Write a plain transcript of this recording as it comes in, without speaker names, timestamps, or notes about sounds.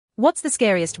What's the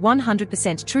scariest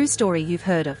 100% true story you've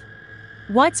heard of?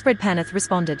 Widespread panic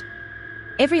responded.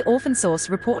 Every orphan source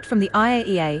report from the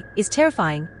IAEA is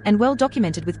terrifying and well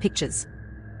documented with pictures.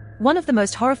 One of the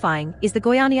most horrifying is the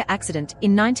Goiânia accident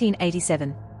in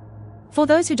 1987. For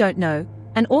those who don't know,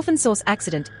 an orphan source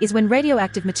accident is when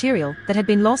radioactive material that had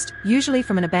been lost, usually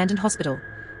from an abandoned hospital,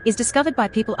 is discovered by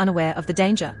people unaware of the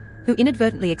danger, who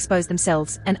inadvertently expose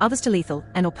themselves and others to lethal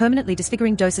and/or permanently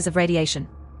disfiguring doses of radiation.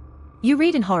 You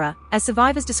read in horror, as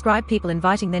survivors describe people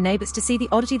inviting their neighbors to see the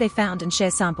oddity they found and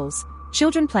share samples,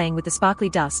 children playing with the sparkly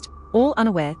dust, all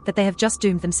unaware that they have just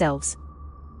doomed themselves.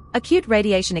 Acute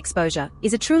radiation exposure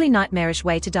is a truly nightmarish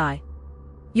way to die.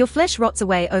 Your flesh rots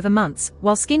away over months,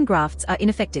 while skin grafts are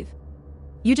ineffective.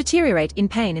 You deteriorate in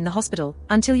pain in the hospital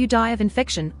until you die of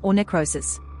infection or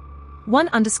necrosis.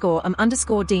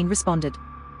 Dean responded.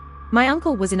 My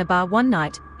uncle was in a bar one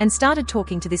night and started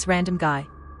talking to this random guy.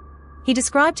 He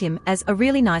described him as a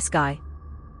really nice guy.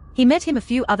 He met him a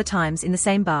few other times in the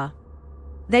same bar.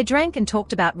 They drank and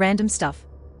talked about random stuff.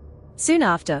 Soon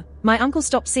after, my uncle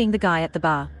stopped seeing the guy at the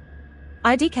bar.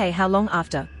 IDK how long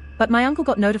after, but my uncle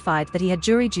got notified that he had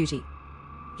jury duty.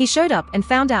 He showed up and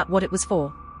found out what it was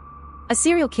for. A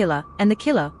serial killer, and the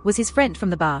killer was his friend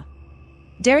from the bar.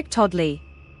 Derek Todd Lee.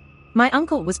 My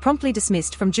uncle was promptly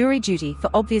dismissed from jury duty for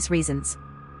obvious reasons.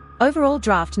 Overall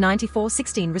Draft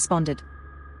 9416 responded.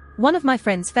 One of my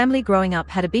friend's family growing up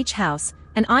had a beach house,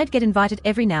 and I'd get invited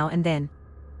every now and then.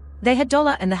 They had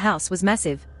dollar and the house was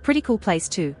massive, pretty cool place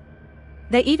too.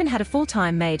 They even had a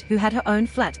full-time maid who had her own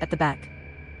flat at the back.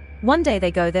 One day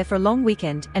they go there for a long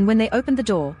weekend, and when they opened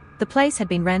the door, the place had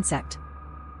been ransacked.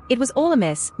 It was all a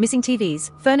mess, missing TVs,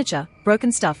 furniture,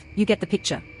 broken stuff, you get the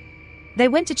picture. They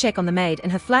went to check on the maid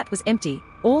and her flat was empty,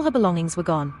 all her belongings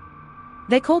were gone.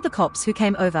 They called the cops who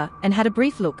came over and had a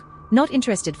brief look, not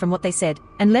interested from what they said,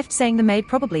 and left saying the maid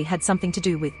probably had something to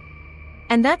do with.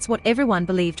 And that's what everyone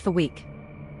believed for a week.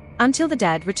 Until the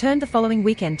dad returned the following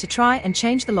weekend to try and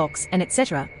change the locks and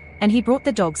etc., and he brought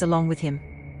the dogs along with him.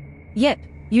 Yep,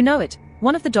 you know it,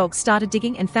 one of the dogs started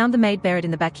digging and found the maid buried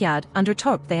in the backyard under a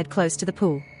tarp they had close to the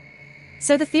pool.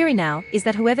 So the theory now is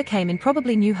that whoever came in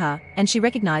probably knew her, and she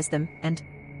recognized them, and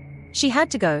she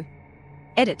had to go.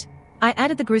 Edit. I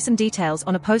added the gruesome details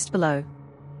on a post below.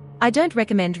 I don't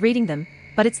recommend reading them,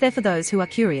 but it's there for those who are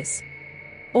curious.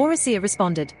 Oracia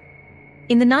responded.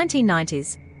 In the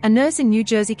 1990s, a nurse in New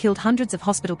Jersey killed hundreds of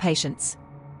hospital patients.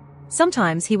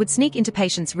 Sometimes he would sneak into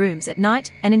patients' rooms at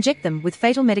night and inject them with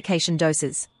fatal medication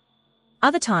doses.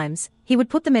 Other times, he would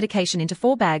put the medication into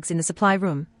 4 bags in the supply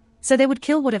room, so they would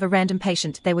kill whatever random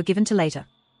patient they were given to later.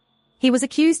 He was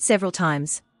accused several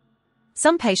times.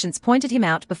 Some patients pointed him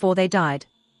out before they died.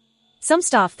 Some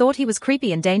staff thought he was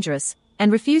creepy and dangerous,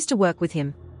 and refused to work with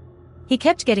him. He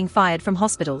kept getting fired from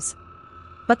hospitals.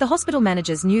 But the hospital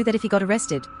managers knew that if he got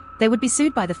arrested, they would be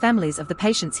sued by the families of the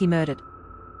patients he murdered.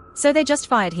 So they just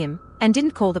fired him, and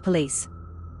didn't call the police.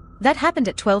 That happened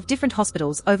at 12 different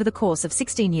hospitals over the course of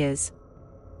 16 years.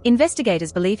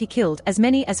 Investigators believe he killed as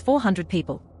many as 400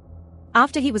 people.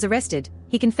 After he was arrested,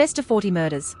 he confessed to 40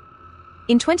 murders.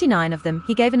 In 29 of them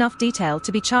he gave enough detail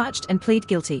to be charged and plead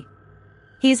guilty.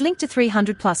 He is linked to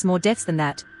 300 plus more deaths than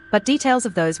that, but details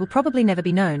of those will probably never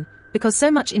be known, because so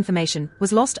much information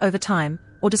was lost over time,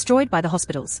 or destroyed by the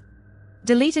hospitals.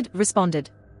 Deleted responded.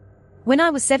 When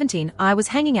I was 17, I was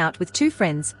hanging out with 2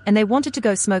 friends, and they wanted to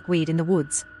go smoke weed in the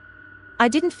woods. I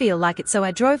didn't feel like it, so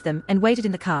I drove them and waited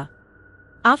in the car.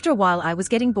 After a while I was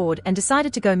getting bored and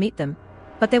decided to go meet them,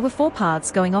 but there were 4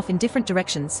 paths going off in different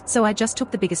directions, so I just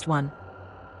took the biggest one.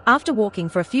 After walking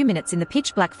for a few minutes in the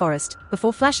pitch black forest,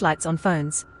 before flashlights on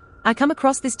phones, I come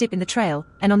across this dip in the trail,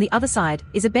 and on the other side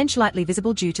is a bench lightly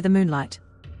visible due to the moonlight.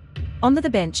 On the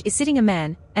bench is sitting a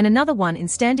man, and another one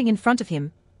is standing in front of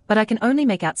him, but I can only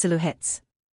make out silhouettes.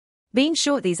 Being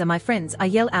sure these are my friends, I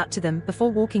yell out to them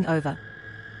before walking over.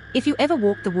 If you ever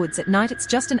walk the woods at night, it's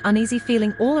just an uneasy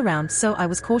feeling all around, so I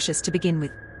was cautious to begin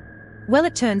with. Well,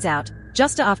 it turns out,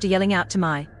 just after yelling out to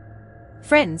my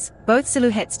friends, both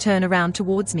silhouettes turn around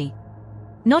towards me.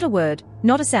 Not a word,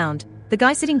 not a sound. The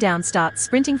guy sitting down starts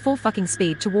sprinting full fucking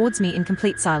speed towards me in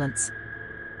complete silence.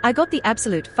 I got the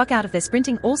absolute fuck out of there,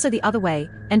 sprinting also the other way,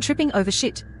 and tripping over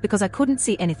shit, because I couldn't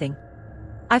see anything.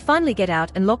 I finally get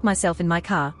out and lock myself in my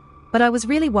car, but I was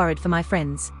really worried for my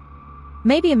friends.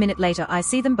 Maybe a minute later I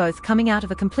see them both coming out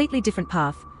of a completely different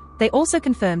path. They also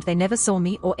confirmed they never saw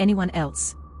me or anyone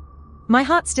else. My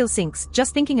heart still sinks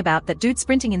just thinking about that dude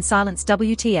sprinting in silence.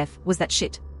 WTF was that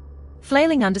shit?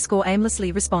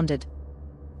 Flailing_aimlessly responded.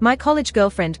 My college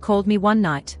girlfriend called me one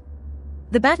night.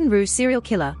 The Baton Rouge serial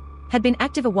killer had been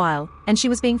active a while, and she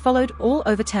was being followed all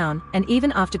over town, and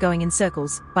even after going in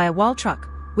circles, by a wild truck,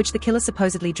 which the killer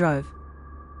supposedly drove.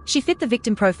 She fit the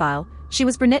victim profile. She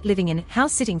was brunette living in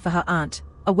house sitting for her aunt,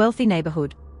 a wealthy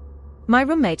neighborhood. My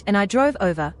roommate and I drove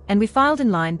over, and we filed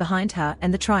in line behind her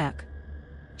and the triarch.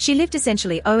 She lived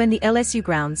essentially in the LSU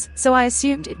grounds, so I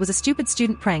assumed it was a stupid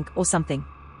student prank or something.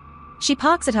 She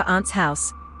parks at her aunt's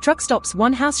house, truck stops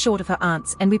one house short of her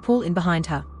aunt's, and we pull in behind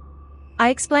her. I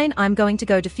explain I'm going to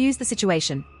go defuse the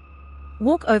situation.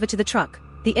 Walk over to the truck.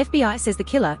 The FBI says the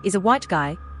killer is a white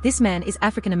guy, this man is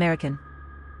African American.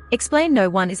 Explain no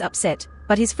one is upset,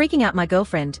 but he's freaking out my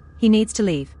girlfriend, he needs to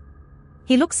leave.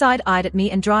 He looks side-eyed at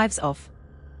me and drives off.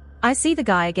 I see the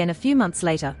guy again a few months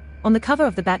later, on the cover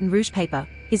of the Baton Rouge paper,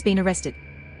 he's been arrested.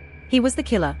 He was the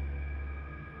killer.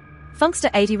 Funkster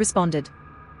 80 responded.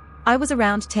 I was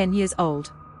around 10 years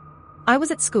old. I was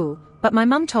at school, but my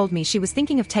mum told me she was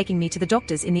thinking of taking me to the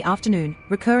doctor's in the afternoon,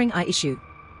 recurring eye issue.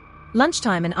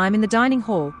 Lunchtime and I'm in the dining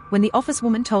hall, when the office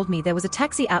woman told me there was a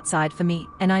taxi outside for me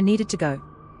and I needed to go.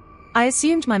 I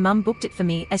assumed my mum booked it for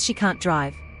me as she can't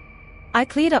drive. I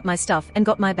cleared up my stuff and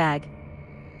got my bag.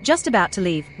 Just about to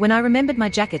leave when I remembered my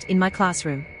jacket in my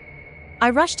classroom.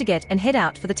 I rushed to get and head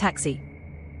out for the taxi.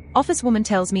 Office woman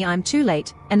tells me I'm too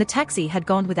late and the taxi had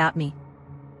gone without me.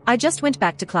 I just went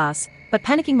back to class, but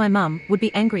panicking my mum would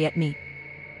be angry at me.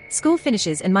 School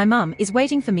finishes and my mum is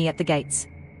waiting for me at the gates.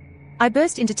 I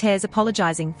burst into tears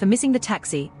apologizing for missing the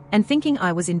taxi and thinking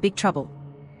I was in big trouble.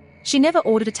 She never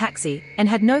ordered a taxi and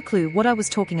had no clue what I was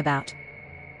talking about.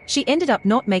 She ended up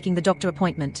not making the doctor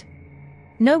appointment.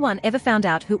 No one ever found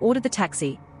out who ordered the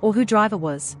taxi or who driver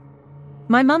was.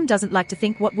 My mum doesn't like to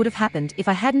think what would have happened if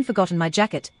I hadn't forgotten my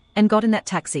jacket and got in that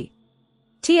taxi.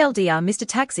 TLDR Mr.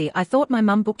 Taxi, I thought my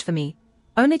mum booked for me,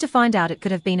 only to find out it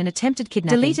could have been an attempted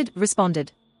kidnapping. Deleted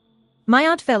responded. My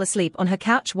aunt fell asleep on her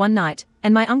couch one night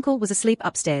and my uncle was asleep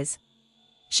upstairs.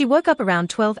 She woke up around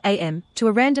 12 a.m. to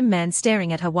a random man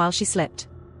staring at her while she slept.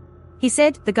 He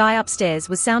said the guy upstairs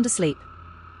was sound asleep.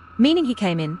 Meaning he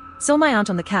came in, saw my aunt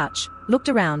on the couch, looked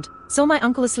around, saw my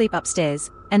uncle asleep upstairs,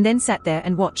 and then sat there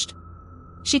and watched.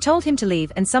 She told him to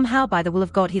leave and somehow by the will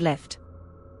of God he left.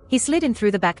 He slid in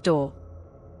through the back door.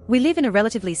 We live in a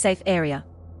relatively safe area.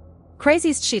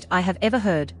 Craziest shit I have ever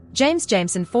heard, James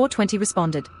Jameson 420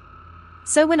 responded.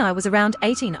 So when I was around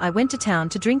 18 I went to town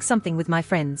to drink something with my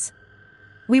friends.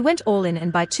 We went all in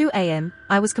and by 2 a.m.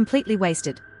 I was completely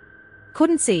wasted.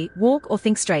 Couldn't see, walk or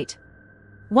think straight.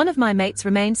 One of my mates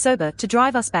remained sober to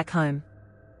drive us back home.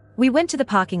 We went to the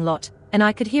parking lot, and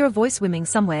I could hear a voice swimming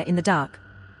somewhere in the dark.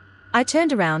 I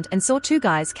turned around and saw two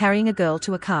guys carrying a girl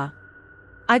to a car.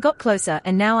 I got closer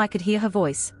and now I could hear her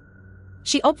voice.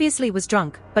 She obviously was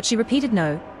drunk, but she repeated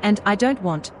no, and I don't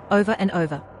want, over and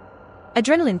over.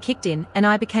 Adrenaline kicked in and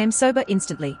I became sober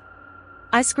instantly.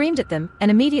 I screamed at them and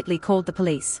immediately called the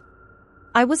police.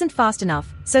 I wasn't fast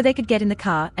enough, so they could get in the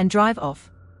car and drive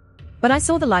off. But I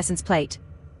saw the license plate,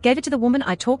 gave it to the woman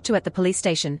I talked to at the police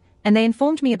station, and they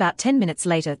informed me about 10 minutes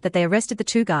later that they arrested the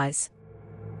two guys.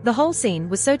 The whole scene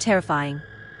was so terrifying.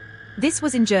 This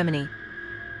was in Germany.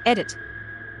 Edit.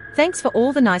 Thanks for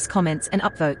all the nice comments and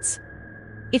upvotes.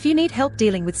 If you need help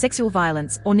dealing with sexual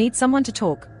violence or need someone to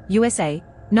talk, USA,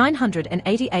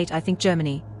 988 I think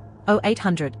Germany,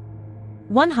 0800.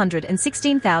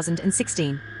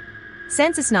 116,016.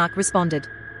 Sansasnark responded.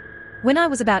 When I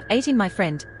was about 18 my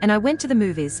friend and I went to the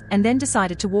movies and then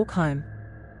decided to walk home.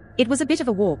 It was a bit of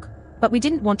a walk, but we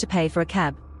didn't want to pay for a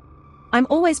cab. I'm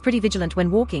always pretty vigilant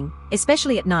when walking,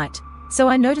 especially at night, so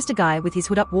I noticed a guy with his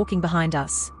hood up walking behind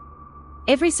us.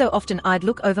 Every so often I'd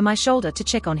look over my shoulder to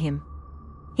check on him.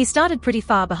 He started pretty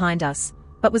far behind us,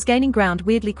 but was gaining ground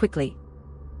weirdly quickly.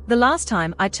 The last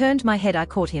time I turned my head I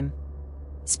caught him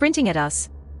sprinting at us.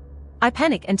 I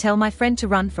panic and tell my friend to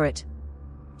run for it.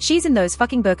 She's in those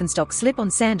fucking Birkenstock slip-on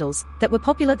sandals that were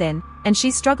popular then, and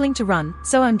she's struggling to run,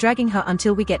 so I'm dragging her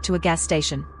until we get to a gas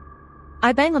station.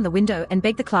 I bang on the window and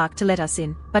beg the clerk to let us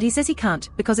in, but he says he can't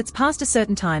because it's past a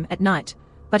certain time at night,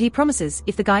 but he promises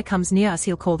if the guy comes near us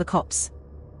he'll call the cops.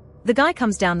 The guy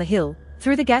comes down the hill,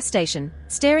 through the gas station,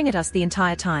 staring at us the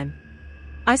entire time.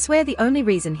 I swear the only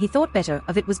reason he thought better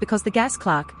of it was because the gas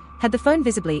clerk had the phone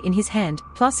visibly in his hand,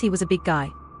 plus he was a big guy.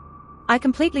 I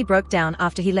completely broke down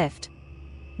after he left.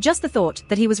 Just the thought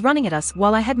that he was running at us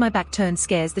while I had my back turned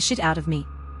scares the shit out of me.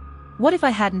 What if I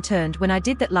hadn't turned when I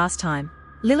did that last time?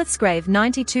 Lilith's Grave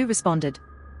 92 responded.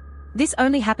 This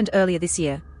only happened earlier this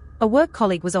year. A work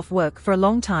colleague was off work for a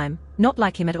long time, not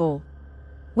like him at all.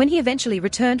 When he eventually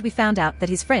returned we found out that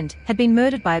his friend had been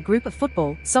murdered by a group of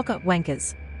soccer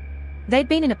wankers. They'd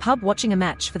been in a pub watching a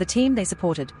match for the team they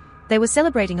supported. They were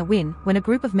celebrating a win when a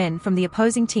group of men from the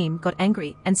opposing team got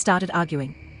angry and started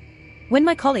arguing. When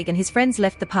my colleague and his friends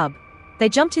left the pub, They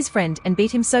jumped his friend and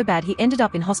beat him so bad he ended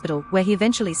up in hospital where he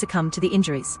eventually succumbed to the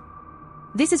injuries.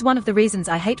 This is one of the reasons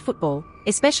I hate football,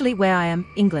 especially where I am,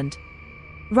 England.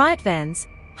 Riot vans,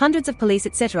 hundreds of police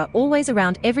etc. always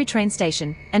around every train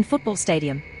station and football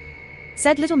stadium.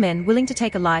 Sad little men willing to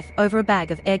take a life over a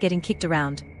bag of air getting kicked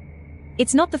around.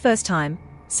 It's not the first time,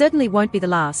 certainly won't be the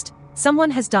last, someone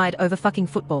has died over fucking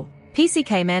football.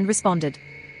 PCK man responded.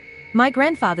 My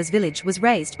grandfather's village was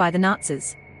raised by the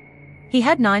Nazis. He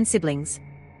had 9 siblings.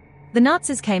 The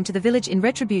Nazis came to the village in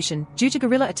retribution due to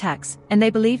guerrilla attacks, and they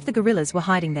believed the guerrillas were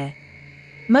hiding there.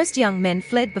 Most young men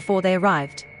fled before they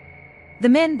arrived. The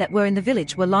men that were in the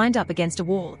village were lined up against a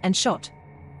wall and shot.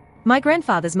 My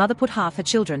grandfather's mother put half her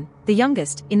children, the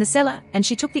youngest, in the cellar, and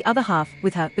she took the other half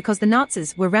with her because the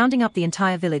Nazis were rounding up the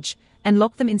entire village and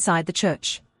locked them inside the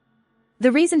church.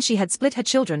 The reason she had split her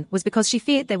children was because she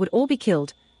feared they would all be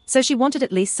killed, so she wanted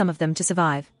at least some of them to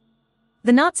survive.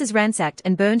 The Nazis ransacked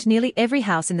and burned nearly every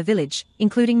house in the village,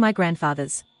 including my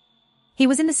grandfather's. He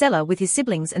was in the cellar with his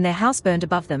siblings and their house burned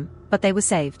above them, but they were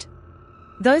saved.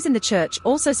 Those in the church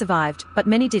also survived, but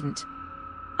many didn't.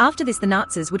 After this the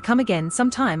Nazis would come again some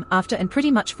time after and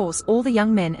pretty much force all the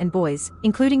young men and boys,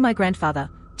 including my grandfather,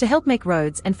 to help make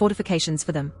roads and fortifications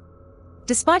for them.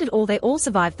 Despite it all they all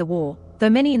survived the war,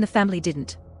 though many in the family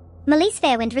didn't. Melise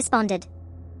Fairwind responded.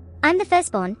 I'm the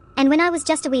firstborn, and when I was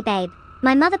just a wee babe,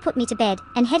 my mother put me to bed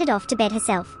and headed off to bed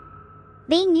herself.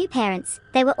 Being new parents,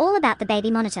 they were all about the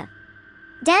baby monitor.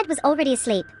 Dad was already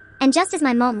asleep, and just as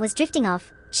my mom was drifting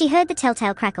off, she heard the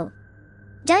telltale crackle.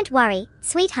 Don't worry,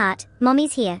 sweetheart,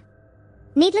 mommy's here.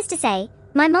 Needless to say,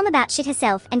 my mom about shit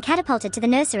herself and catapulted to the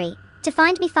nursery, to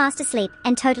find me fast asleep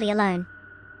and totally alone.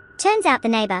 Turns out the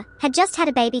neighbor had just had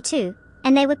a baby too,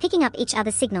 and they were picking up each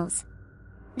other's signals.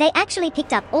 They actually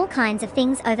picked up all kinds of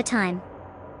things over time.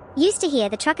 Used to hear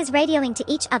the truckers radioing to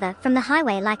each other from the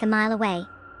highway like a mile away.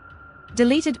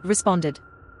 Deleted responded.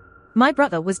 My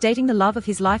brother was dating the love of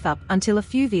his life up until a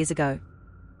few years ago.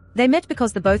 They met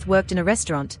because they both worked in a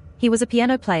restaurant, he was a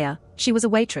piano player, she was a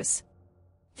waitress.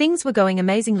 Things were going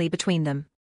amazingly between them.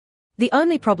 The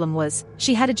only problem was,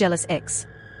 she had a jealous ex.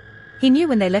 He knew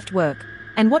when they left work,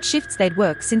 and what shifts they'd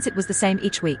work since it was the same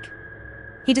each week.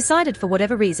 He decided for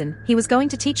whatever reason he was going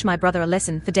to teach my brother a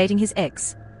lesson for dating his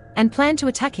ex, and planned to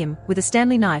attack him with a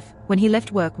Stanley knife when he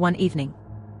left work one evening.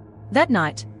 That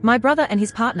night, my brother and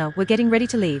his partner were getting ready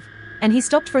to leave, and he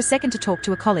stopped for a second to talk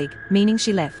to a colleague, meaning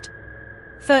she left.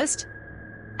 First,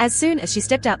 as soon as she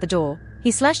stepped out the door,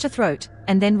 he slashed her throat,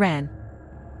 and then ran.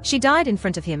 She died in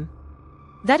front of him.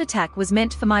 That attack was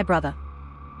meant for my brother.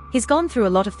 He's gone through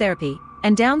a lot of therapy,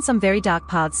 and down some very dark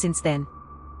paths since then.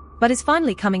 But is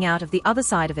finally coming out of the other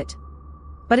side of it.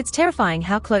 But it's terrifying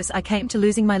how close I came to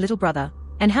losing my little brother,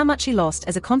 and how much he lost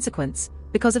as a consequence,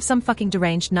 because of some fucking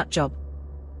deranged nut job.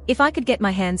 If I could get my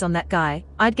hands on that guy,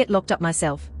 I'd get locked up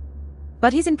myself.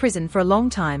 But he's in prison for a long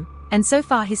time, and so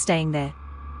far he's staying there.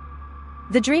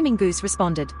 The Dreaming Goose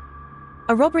responded.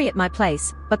 A robbery at my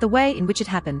place, but the way in which it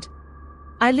happened.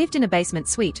 I lived in a basement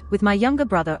suite with my younger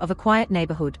brother of a quiet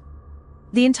neighborhood.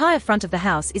 The entire front of the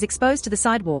house is exposed to the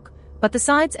sidewalk, but the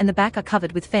sides and the back are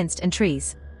covered with fenced and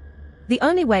trees. The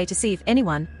only way to see if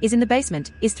anyone is in the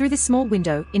basement is through this small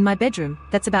window in my bedroom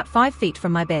that's about 5 feet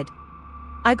from my bed.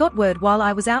 I got word while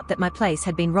I was out that my place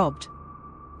had been robbed.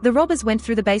 The robbers went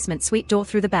through the basement suite door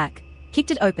through the back,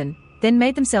 kicked it open, then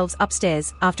made themselves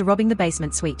upstairs after robbing the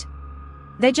basement suite.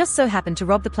 They just so happened to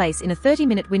rob the place in a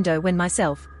 30-minute window when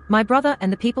myself, my brother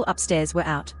and the people upstairs were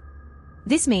out.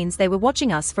 This means they were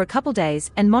watching us for a couple days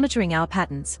and monitoring our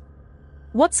patterns.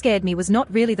 What scared me was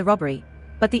not really the robbery,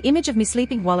 but the image of me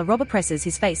sleeping while a robber presses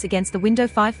his face against the window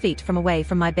 5 feet from away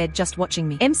from my bed just watching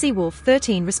me. MC Wolf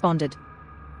 13 responded.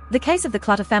 The case of the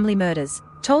Clutter family murders,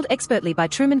 told expertly by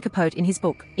Truman Capote in his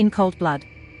book, In Cold Blood.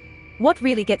 What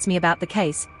really gets me about the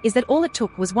case is that all it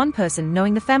took was one person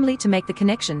knowing the family to make the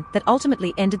connection that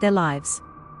ultimately ended their lives.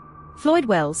 Floyd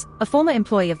Wells, a former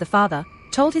employee of the father,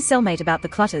 told his cellmate about the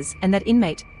Clutters, and that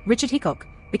inmate, Richard Hickok,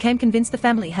 became convinced the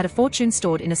family had a fortune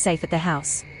stored in a safe at their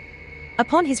house.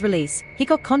 Upon his release,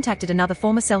 Hickok contacted another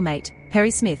former cellmate,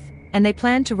 Perry Smith, and they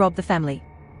planned to rob the family.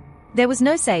 There was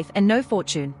no safe and no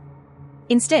fortune.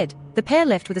 Instead, the pair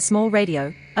left with a small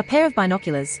radio, a pair of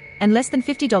binoculars, and less than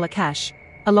 $50 cash,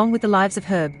 along with the lives of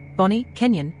Herb, Bonnie,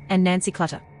 Kenyon, and Nancy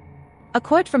Clutter. A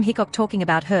quote from Hickok talking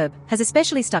about Herb has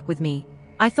especially stuck with me.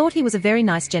 I thought he was a very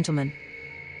nice gentleman.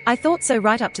 I thought so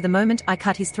right up to the moment I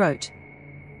cut his throat.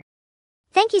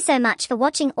 Thank you so much for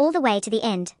watching all the way to the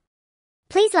end.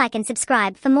 Please like and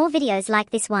subscribe for more videos like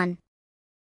this one.